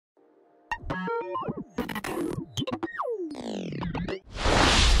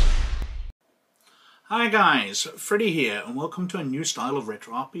Hi guys, Freddy here and welcome to a new style of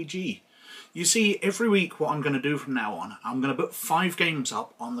retro RPG. You see, every week what I'm going to do from now on, I'm going to put 5 games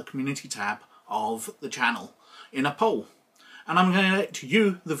up on the community tab of the channel in a poll. And I'm going to let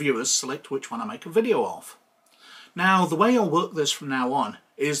you, the viewers, select which one I make a video of. Now, the way I'll work this from now on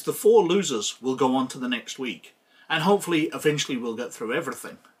is the 4 losers will go on to the next week. And hopefully, eventually we'll get through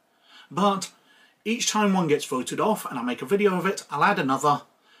everything. But each time one gets voted off and I make a video of it, I'll add another.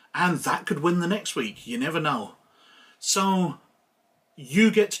 And that could win the next week, you never know. So, you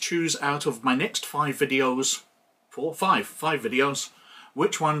get to choose out of my next 5 videos, 5 videos,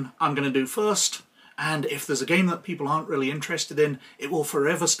 which one I'm going to do first. And if there's a game that people aren't really interested in, it will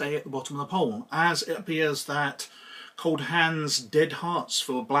forever stay at the bottom of the poll, as it appears that Cold Hands Dead Hearts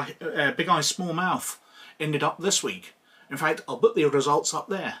for Big Eye Small Mouth ended up this week. In fact, I'll put the results up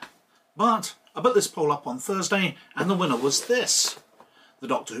there. But I put this poll up on Thursday, and the winner was this. The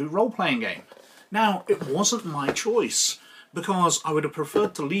Doctor Who role-playing game. Now, it wasn't my choice, because I would have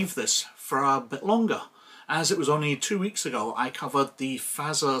preferred to leave this for a bit longer, as it was only 2 weeks ago I covered the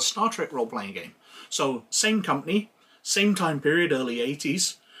FASA Star Trek role-playing game. So, same company, same time period, early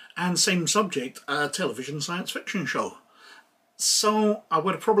 80s, and same subject, a television science fiction show. So, I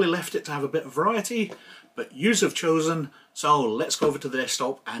would have probably left it to have a bit of variety, but yous have chosen, so let's go over to the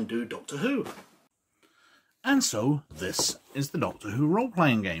desktop and do Doctor Who. And so, this is the Doctor Who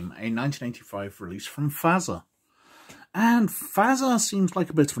role-playing game, a 1985 release from FASA. And FASA seems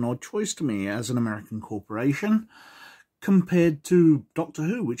like a bit of an odd choice to me as an American corporation, compared to Doctor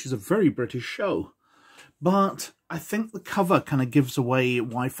Who, which is a very British show. But I think the cover kind of gives away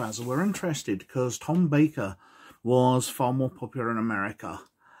why FASA were interested, because Tom Baker was far more popular in America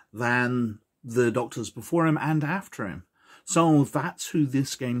than the Doctors before him and after him. So that's who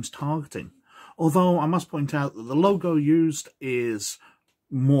this game's targeting. Although I must point out that the logo used is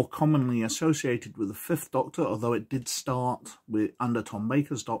more commonly associated with the Fifth Doctor, although it did start under Tom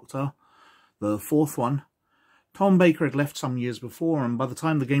Baker's Doctor, the 4th one. Tom Baker had left some years before, and by the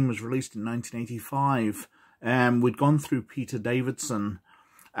time the game was released in 1985, we'd gone through Peter Davidson,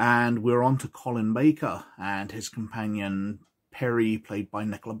 and we're on to Colin Baker and his companion Perry, played by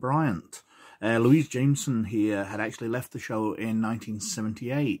Nicola Bryant. Louise Jameson here had actually left the show in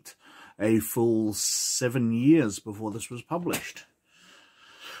 1978. A full 7 years before this was published.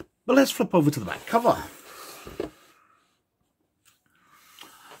 But let's flip over to the back cover.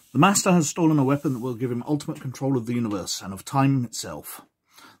 The Master has stolen a weapon that will give him ultimate control of the universe and of time itself.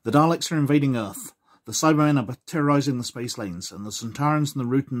 The Daleks are invading Earth, the Cybermen are terrorizing the space lanes, and the Centaurans and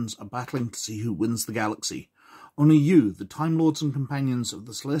the Rutans are battling to see who wins the galaxy. Only you, the Time Lords and companions of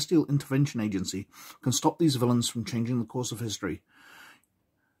the Celestial Intervention Agency, can stop these villains from changing the course of history.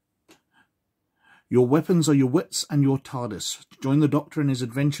 Your weapons are your wits and your TARDIS. To join the Doctor in his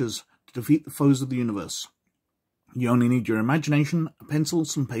adventures to defeat the foes of the universe. You only need your imagination, a pencil,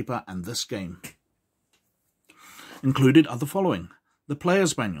 some paper, and this game. Included are the following: the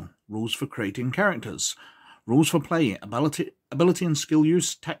Player's Manual, rules for creating characters, rules for play, ability and skill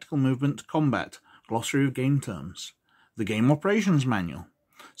use, tactical movement, combat, glossary of game terms, the Game Operations Manual,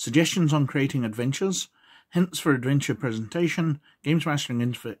 suggestions on creating adventures, hints for adventure presentation, games mastering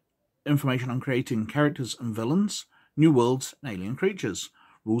information on creating characters and villains, new worlds and alien creatures,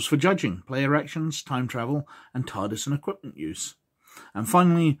 rules for judging, player actions, time travel, and TARDIS and equipment use. And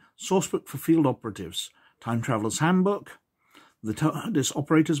finally, sourcebook for field operatives, time traveler's handbook, the TARDIS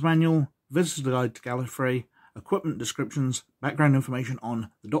operator's manual, visitor's guide to Gallifrey, equipment descriptions, background information on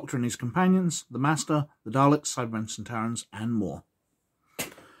the Doctor and his companions, the Master, the Daleks, Cybermen, Centaurans, and more.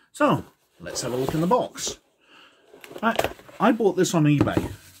 So, let's have a look in the box. I bought this on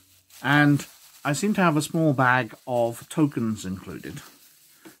eBay. And I seem to have a small bag of tokens included.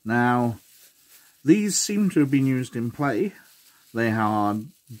 Now, these seem to have been used in play. They are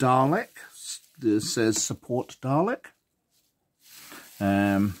Dalek. This says support Dalek.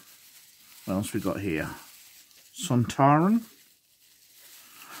 What else we got here? Centaurn.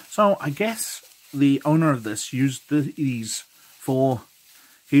 So I guess the owner of this used these for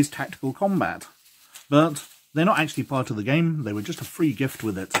his tactical combat. But they're not actually part of the game. They were just a free gift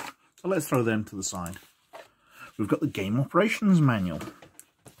with it. So let's throw them to the side. We've got the Game Operations Manual.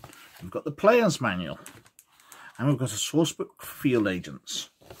 We've got the Player's Manual. And we've got a sourcebook for field agents.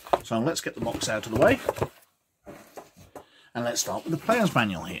 So let's get the box out of the way. And let's start with the Player's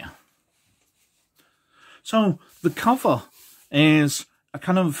Manual here. So the cover is a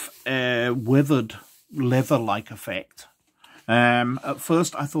kind of weathered leather-like effect. At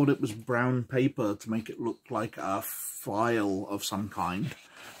first I thought it was brown paper to make it look like a file of some kind.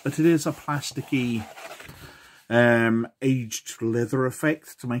 but it is a plasticky aged leather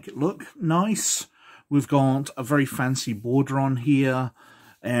effect to make it look nice. We've got a very fancy border on here.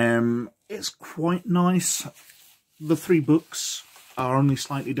 It's quite nice. The 3 books are only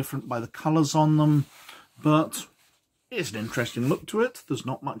slightly different by the colours on them, but it's an interesting look to it. There's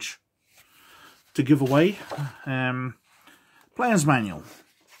not much to give away. Player's Manual,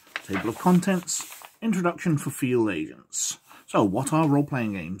 Table of Contents, Introduction for Field Agents. So, what are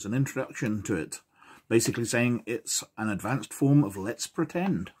role-playing games? An introduction to it. Basically saying it's an advanced form of Let's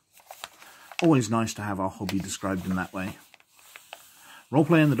Pretend. Always nice to have our hobby described in that way.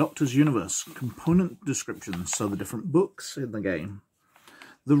 Roleplay in the Doctor's Universe. Component descriptions, so the different books in the game.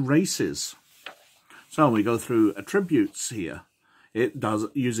 The races. So we go through attributes here. It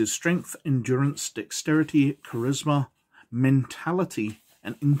uses strength, endurance, dexterity, charisma, mentality,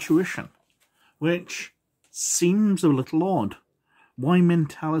 and intuition, which seems a little odd. Why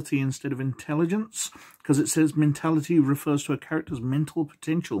mentality instead of intelligence? Because it says mentality refers to a character's mental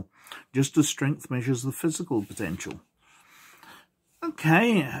potential, just as strength measures the physical potential.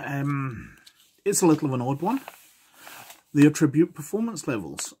 Okay, it's a little of an odd one. The attribute performance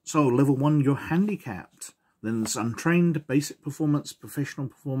levels. So level 1, you're handicapped. Then there's untrained, basic performance, professional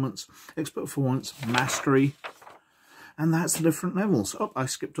performance, expert performance, mastery. And that's the different levels. Oh, I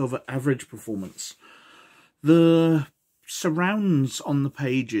skipped over average performance. The surrounds on the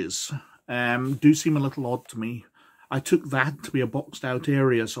pages do seem a little odd to me. I took that to be a boxed out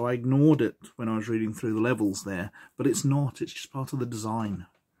area, so I ignored it when I was reading through the levels there. But it's not, it's just part of the design.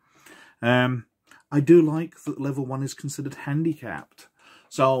 I do like that level 1 is considered handicapped.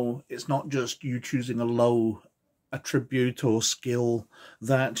 So it's not just you choosing a low attribute or skill,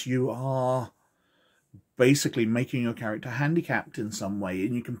 that you are basically making your character handicapped in some way,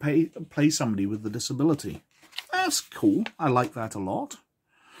 and you can play somebody with the disability. That's cool. I like that a lot.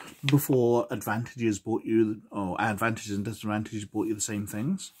 Before advantages brought you, or advantages and disadvantages brought you the same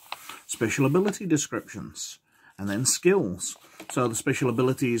things. Special ability descriptions. And then skills. So the special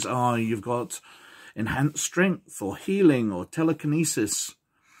abilities are, you've got enhanced strength, or healing, or telekinesis,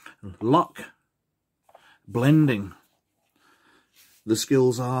 luck, blending. The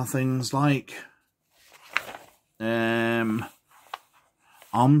skills are things like armed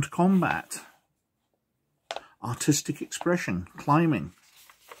combat, artistic expression, climbing.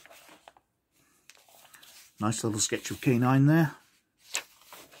 Nice little sketch of K9 there.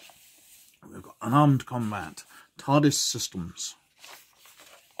 We've got unarmed combat, TARDIS systems,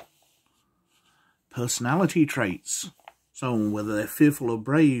 personality traits, so whether they're fearful or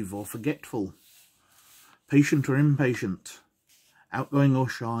brave or forgetful, patient or impatient, outgoing or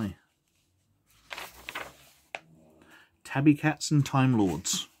shy, tabby cats and time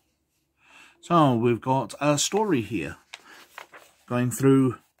lords. So we've got a story here, going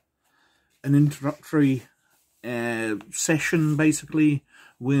through an introductory session basically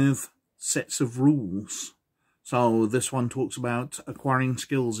with sets of rules. So this one talks about acquiring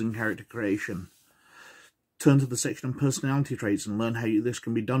skills in character creation. Turn to the section on personality traits and learn how this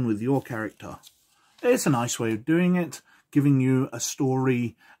can be done with your character. It's a nice way of doing it, giving you a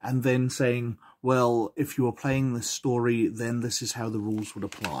story and then saying, well, if you are playing this story, then this is how the rules would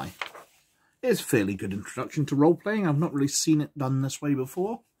apply. It's a fairly good introduction to role-playing. I've not really seen it done this way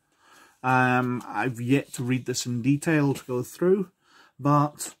before. I've yet to read this in detail to go through,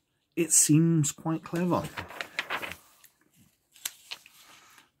 but it seems quite clever.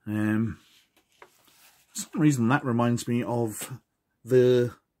 For some reason that reminds me of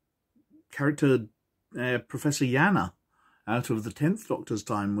the character Professor Yana out of the 10th Doctor's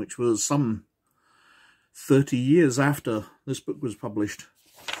time, which was some 30 years after this book was published.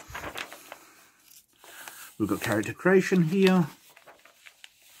 We've got character creation here,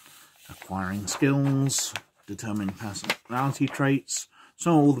 acquiring skills, determining personality traits,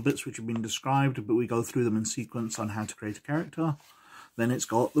 so all the bits which have been described, but we go through them in sequence on how to create a character. Then it's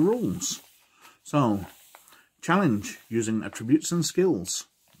got the rules. So, challenge, using attributes and skills.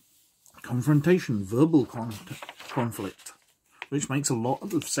 Confrontation, verbal conflict, which makes a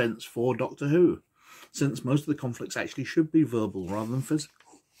lot of sense for Doctor Who, since most of the conflicts actually should be verbal rather than physical.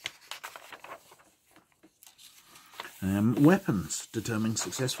 Weapons, determining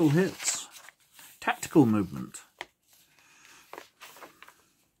successful hits. Tactical movement.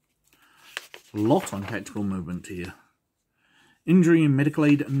 A lot on tactical movement here. Injury, medical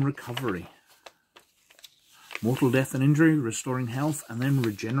aid and recovery. Mortal death and injury, restoring health, and then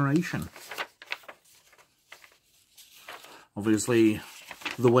regeneration. Obviously,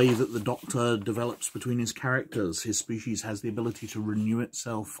 the way that the Doctor develops between his characters, his species has the ability to renew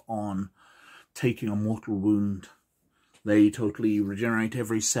itself on taking a mortal wound. They totally regenerate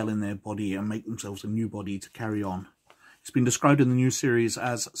every cell in their body and make themselves a new body to carry on. It's been described in the new series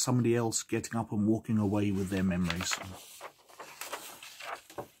as somebody else getting up and walking away with their memories.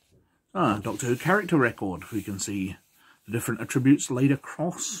 Doctor Who character record. We can see the different attributes laid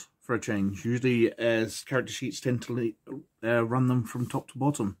across for a change. Usually as character sheets tend to run them from top to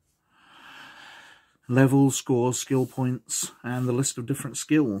bottom. Levels, scores, skill points, and the list of different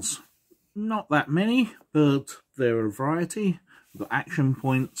skills. Not that many, but there are a variety. We've got action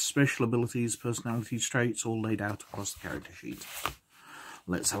points, special abilities, personality traits, all laid out across the character sheet.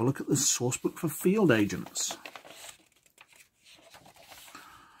 Let's have a look at the sourcebook for field agents.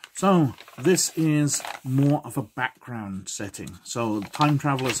 So, this is more of a background setting. So, Time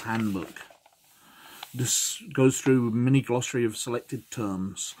Traveler's Handbook. This goes through a mini glossary of selected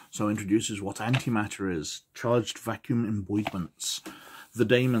terms. So, introduces what antimatter is, charged vacuum embuoyments, the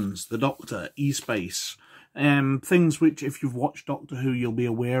daemons, the Doctor, E-space, things which, if you've watched Doctor Who, you'll be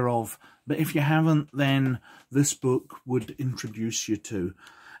aware of. But if you haven't, then this book would introduce you to.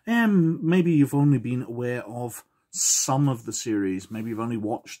 Maybe you've only been aware of some of the series. Maybe you've only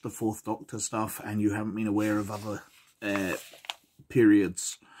watched the Fourth Doctor stuff and you haven't been aware of other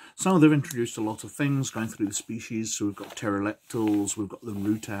periods. So they've introduced a lot of things, going through the species. So we've got pterodactyls, we've got the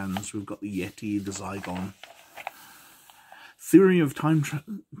Rutans, we've got the Yeti, the Zygon. Theory of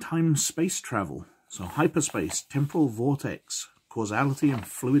time-space travel. So hyperspace, temporal vortex, causality and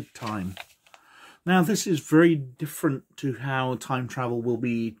fluid time. Now this is very different to how time travel will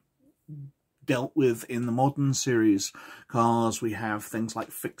be dealt with in the modern series, because we have things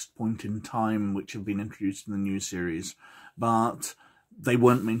like fixed point in time, which have been introduced in the new series, but they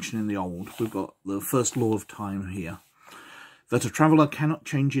weren't mentioned in the old. We've got the first law of time here, that a traveller cannot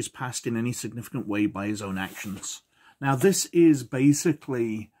change his past in any significant way by his own actions. Now this is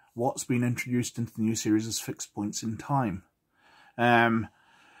basically what's been introduced into the new series as fixed points in time.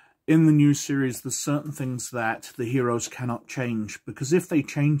 In the new series, there's certain things that the heroes cannot change, because if they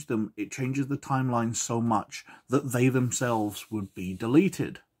change them, it changes the timeline so much that they themselves would be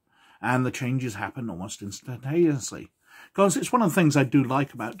deleted. And the changes happen almost instantaneously. Because it's one of the things I do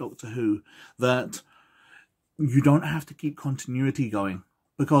like about Doctor Who, that you don't have to keep continuity going,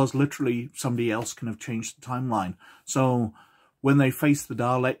 because literally somebody else can have changed the timeline. So when they face the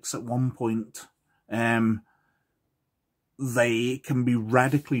Daleks at one point, they can be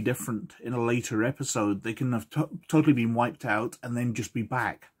radically different in a later episode. They can have totally been wiped out and then just be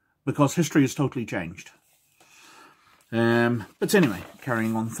back, because history has totally changed. But anyway,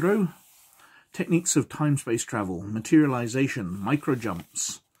 carrying on through. Techniques of time-space travel, materialization,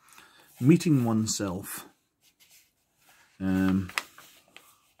 micro-jumps, meeting oneself, timeline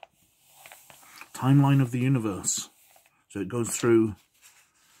of the universe. So it goes through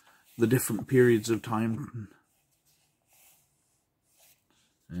the different periods of time.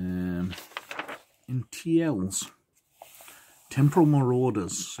 In TLs, temporal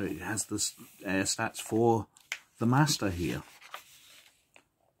marauders, so it has the stats for the Master here,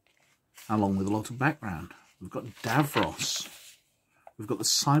 along with a lot of background. We've got Davros, we've got the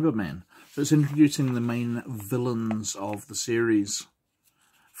Cybermen, so it's introducing the main villains of the series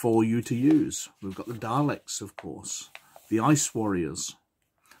for you to use. We've got the Daleks, of course, the Ice Warriors,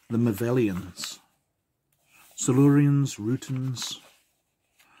 the Mavelians, Silurians, Rutans,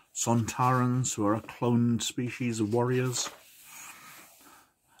 Sontarans, who are a cloned species of warriors.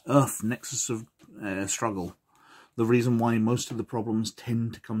 Earth, nexus of struggle. The reason why most of the problems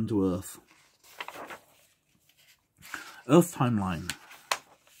tend to come to Earth. Earth timeline.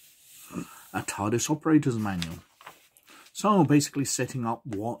 A TARDIS operator's manual. So basically setting up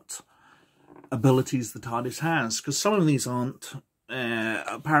what abilities the TARDIS has, because some of these aren't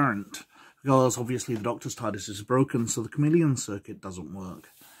apparent, because obviously the Doctor's TARDIS is broken, so the chameleon circuit doesn't work.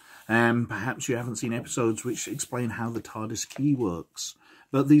 Perhaps you haven't seen episodes which explain how the TARDIS key works,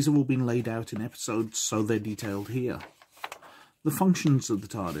 but these have all been laid out in episodes, so they're detailed here. The functions of the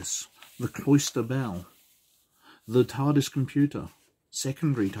TARDIS, the cloister bell, the TARDIS computer,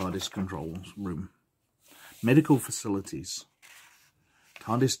 secondary TARDIS control room, medical facilities,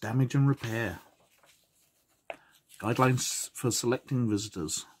 TARDIS damage and repair, guidelines for selecting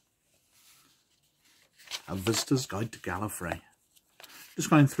visitors, a visitor's guide to Gallifrey. Just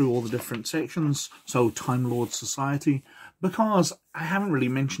going through all the different sections. So Time Lord Society, because I haven't really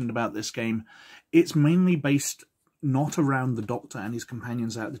mentioned about this game, it's mainly based not around the Doctor and his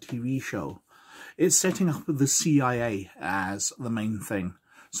companions out the TV show. It's setting up the CIA as the main thing.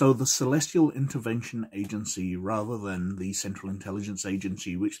 So the Celestial Intervention Agency, rather than the Central Intelligence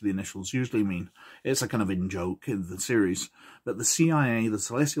Agency, which the initials usually mean. It's a kind of in-joke in the series. But the CIA, the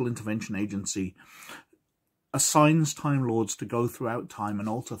Celestial Intervention Agency, assigns Time Lords to go throughout time and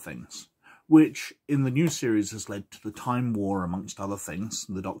alter things, which in the new series has led to the Time War, amongst other things.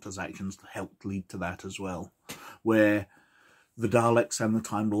 The Doctor's actions helped lead to that as well, where the Daleks and the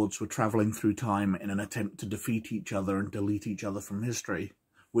Time Lords were travelling through time in an attempt to defeat each other and delete each other from history,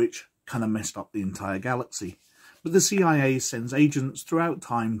 which kind of messed up the entire galaxy. But the CIA sends agents throughout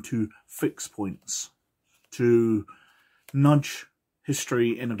time to fix points, to nudge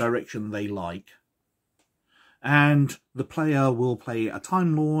history in a direction they like. And the player will play a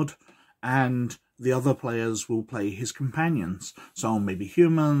Time Lord, and the other players will play his companions. So maybe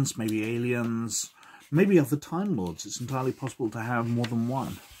humans, maybe aliens, maybe other Time Lords. It's entirely possible to have more than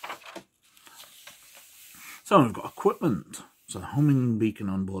one. So we've got equipment. So homing beacon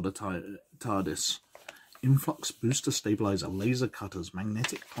on board a TARDIS. Influx booster stabilizer, laser cutters,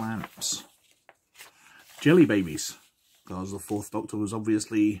 magnetic clamps. Jelly babies, because the Fourth Doctor was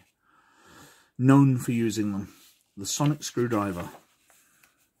obviously known for using them. The sonic screwdriver.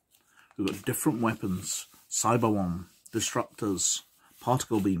 We've got different weapons. Cyber bomb, disruptors,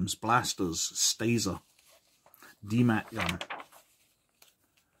 particle beams, blasters, staser, DMAT gun,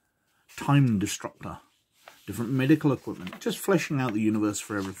 time destructor, different medical equipment, just fleshing out the universe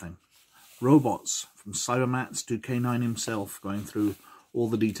for everything. Robots, from Cybermats to K9 himself, going through all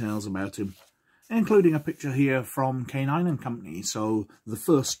the details about him, including a picture here from K9 and Company, so the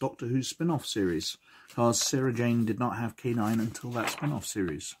first Doctor Who spin-off series, because Sarah Jane did not have K9 until that spin-off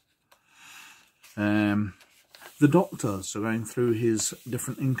series. The Doctor, so going through his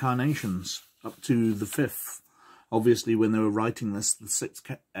different incarnations up to the 5th. Obviously, when they were writing this, the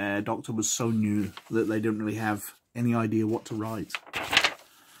 6th Doctor was so new that they didn't really have any idea what to write.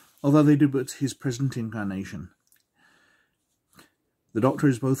 Although they do put his present incarnation. The Doctor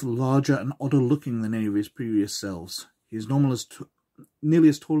is both larger and odder looking than any of his previous selves. He is nearly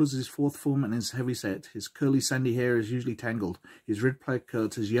as tall as his fourth form and is heavy set. His curly sandy hair is usually tangled. His red plaid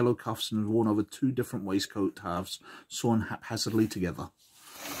coat has yellow cuffs and is worn over 2 different waistcoat halves, sewn haphazardly together.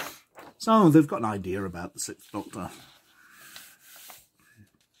 So they've got an idea about the 6th Doctor.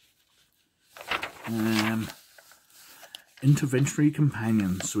 Interventionary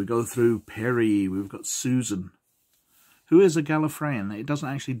companions. So we go through Perry, we've got Susan, who is a Gallifreyan. It doesn't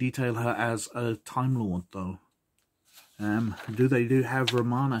actually detail her as a Time Lord, though. They do have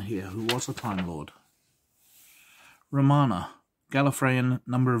Romana here, who was a Time Lord. Romana, Gallifreyan,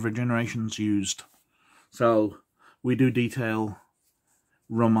 number of regenerations used. So we do detail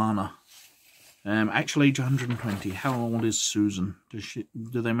Romana. Actual age 120. How old is Susan?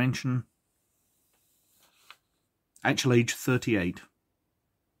 Do they mention? Actual age 38.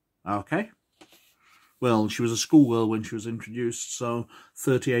 Okay. Well, she was a schoolgirl when she was introduced, so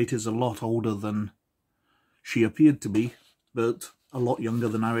 38 is a lot older than she appeared to be, but a lot younger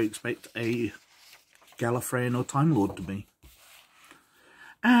than I would expect a Gallifreyan or Time Lord to be.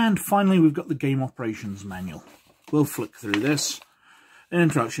 And finally, we've got the Game Operations Manual. We'll flick through this. An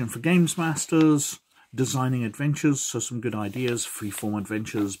introduction for Games Masters, designing adventures, so some good ideas, freeform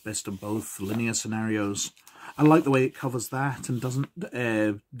adventures, best of both, linear scenarios. I like the way it covers that and doesn't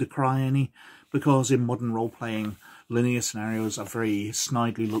decry any, because in modern role-playing, linear scenarios are very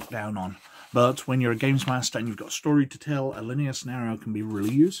snidely looked down on. But when you're a games master and you've got a story to tell, a linear scenario can be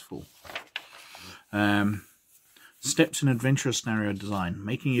really useful. Steps in adventure scenario design,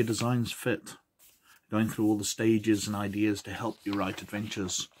 making your designs fit. Going through all the stages and ideas to help you write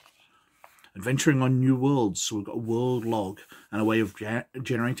adventures. Adventuring on new worlds, so we've got a world log and a way of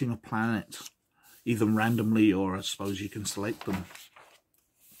generating a planet, either randomly or I suppose you can select them.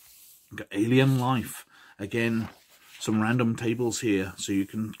 We've got alien life, again some random tables here so you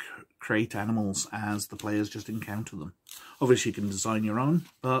can create animals as the players just encounter them. Obviously you can design your own,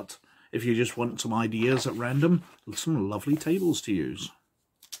 but if you just want some ideas at random, some lovely tables to use.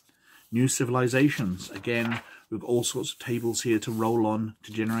 New civilizations, again we've got all sorts of tables here to roll on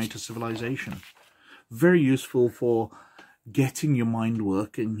to generate a civilization. Very useful for getting your mind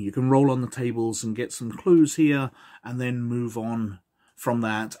working. You can roll on the tables and get some clues here and then move on from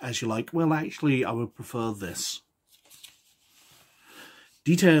that as you like. Well, actually, I would prefer this.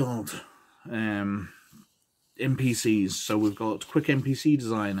 Detailed NPCs. So we've got quick NPC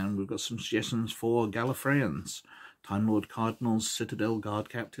design and we've got some suggestions for Gallifreyans. Time Lord Cardinals, Citadel Guard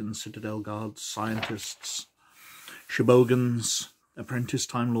Captains, Citadel Guards, Scientists, Shibogans, Apprentice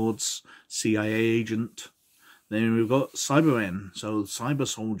Time Lords, CIA Agent. Then we've got Cybermen, so Cyber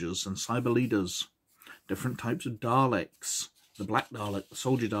Soldiers and Cyber Leaders. Different types of Daleks. The Black Dalek, the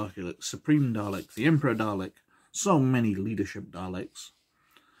Soldier Dalek, Supreme Dalek, the Emperor Dalek. So many leadership Daleks.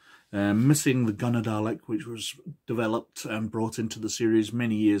 Missing the Gunner Dalek, which was developed and brought into the series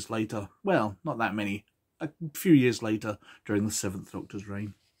many years later. Well, not that many. a few years later during the Seventh Doctor's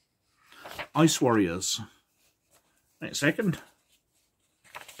reign. Ice Warriors. Wait a second.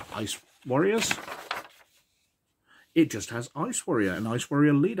 Ice Warriors? It just has Ice Warrior and Ice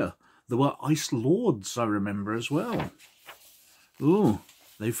Warrior Leader. There were Ice Lords, I remember, as well. Ooh,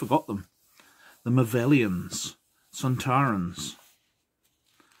 they forgot them. The Mavelians, Suntarans,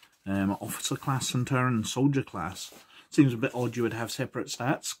 Officer Class Suntaran, Soldier Class. Seems a bit odd you would have separate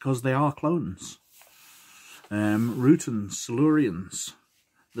stats, because they are clones. Rutans, Silurians,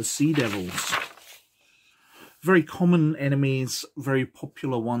 the Sea Devils. Very common enemies, very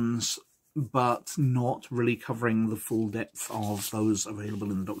popular ones, but not really covering the full depth of those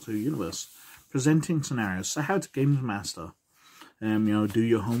available in the Doctor Who universe. Presenting scenarios. So how to games master. You know, do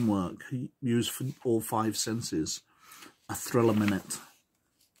your homework. Use all 5 senses. A thrill a minute.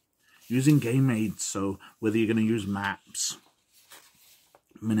 Using game aids, so whether you're going to use maps,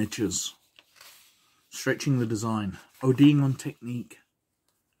 miniatures. Stretching the design. ODing on technique.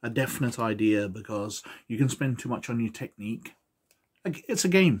 A definite idea, because you can spend too much on your technique. It's a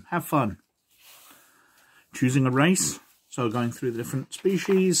game. Have fun. Choosing a race. So going through the different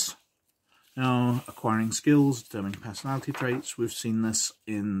species. Now, acquiring skills, determining personality traits. We've seen this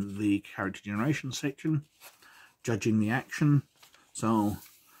in the character generation section. Judging the action. So,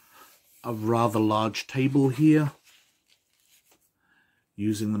 a rather large table here.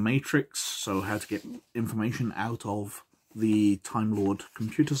 Using the matrix. So, how to get information out of the Time Lord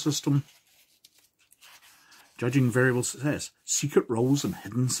computer system. Judging variable success, secret roles and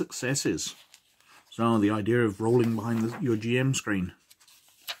hidden successes. So the idea of rolling behind your GM screen.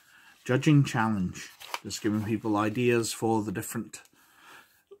 Judging challenge, just giving people ideas for the different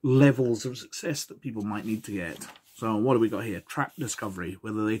levels of success that people might need to get. So what do we got here? Trap discovery,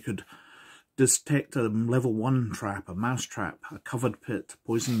 whether they could detect a level 1 trap, a mouse trap, a covered pit,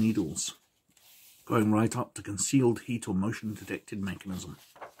 poison needles. Going right up to concealed heat or motion detected mechanism.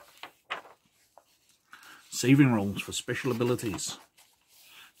 Saving rolls for special abilities.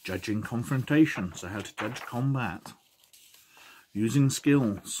 Judging confrontation, so how to judge combat. Using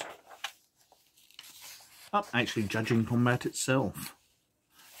skills. Actually judging combat itself.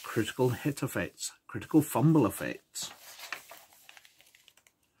 Critical hit effects, critical fumble effects.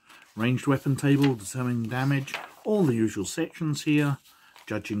 Ranged weapon table, determining damage, all the usual sections here.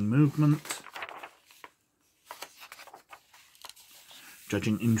 Judging movement.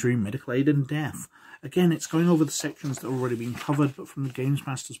 Judging injury, medical aid and death. Again, it's going over the sections that have already been covered, but from the Games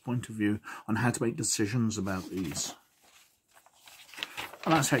Master's point of view on how to make decisions about these.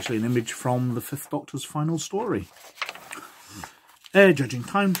 And that's actually an image from the Fifth Doctor's final story. Judging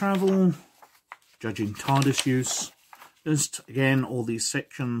time travel, judging TARDIS use. Just, again, all these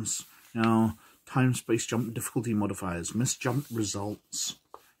sections, you know, time, space, jump, difficulty modifiers, missed jump results,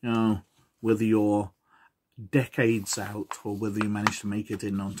 you know, whether you're decades out or whether you manage to make it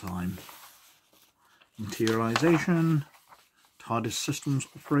in on time. Materialization, TARDIS systems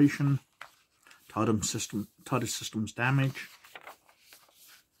operation, TARDIS systems damage.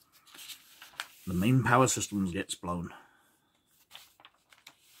 The main power systems gets blown.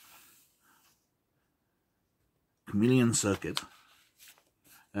 Chameleon circuit.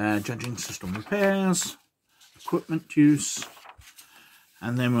 Judging system repairs, equipment use,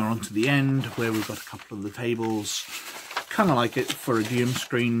 and then we're on to the end where we've got a couple of the tables, kind of like it for a GM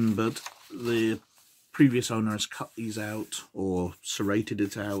screen, but the previous owner has cut these out or serrated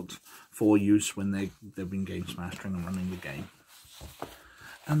it out for use when they've been games mastering and running the game.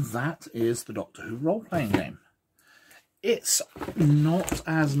 And that is the Doctor Who role-playing game. It's not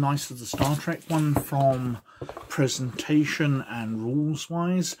as nice as the Star Trek one from presentation and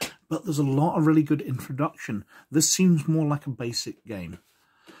rules-wise, but there's a lot of really good introduction. This seems more like a basic game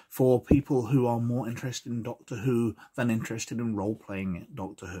for people who are more interested in Doctor Who than interested in role-playing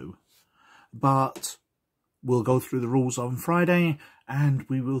Doctor Who. But we'll go through the rules on Friday, and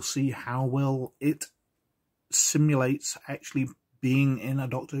we will see how well it simulates actually being in a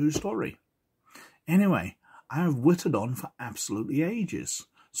Doctor Who story. Anyway, I have whittled on for absolutely ages,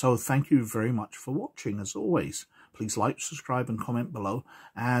 so thank you very much for watching as always. Please like, subscribe and comment below,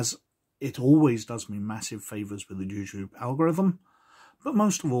 as it always does me massive favours with the YouTube algorithm. But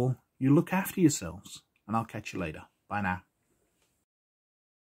most of all, you look after yourselves, and I'll catch you later. Bye now.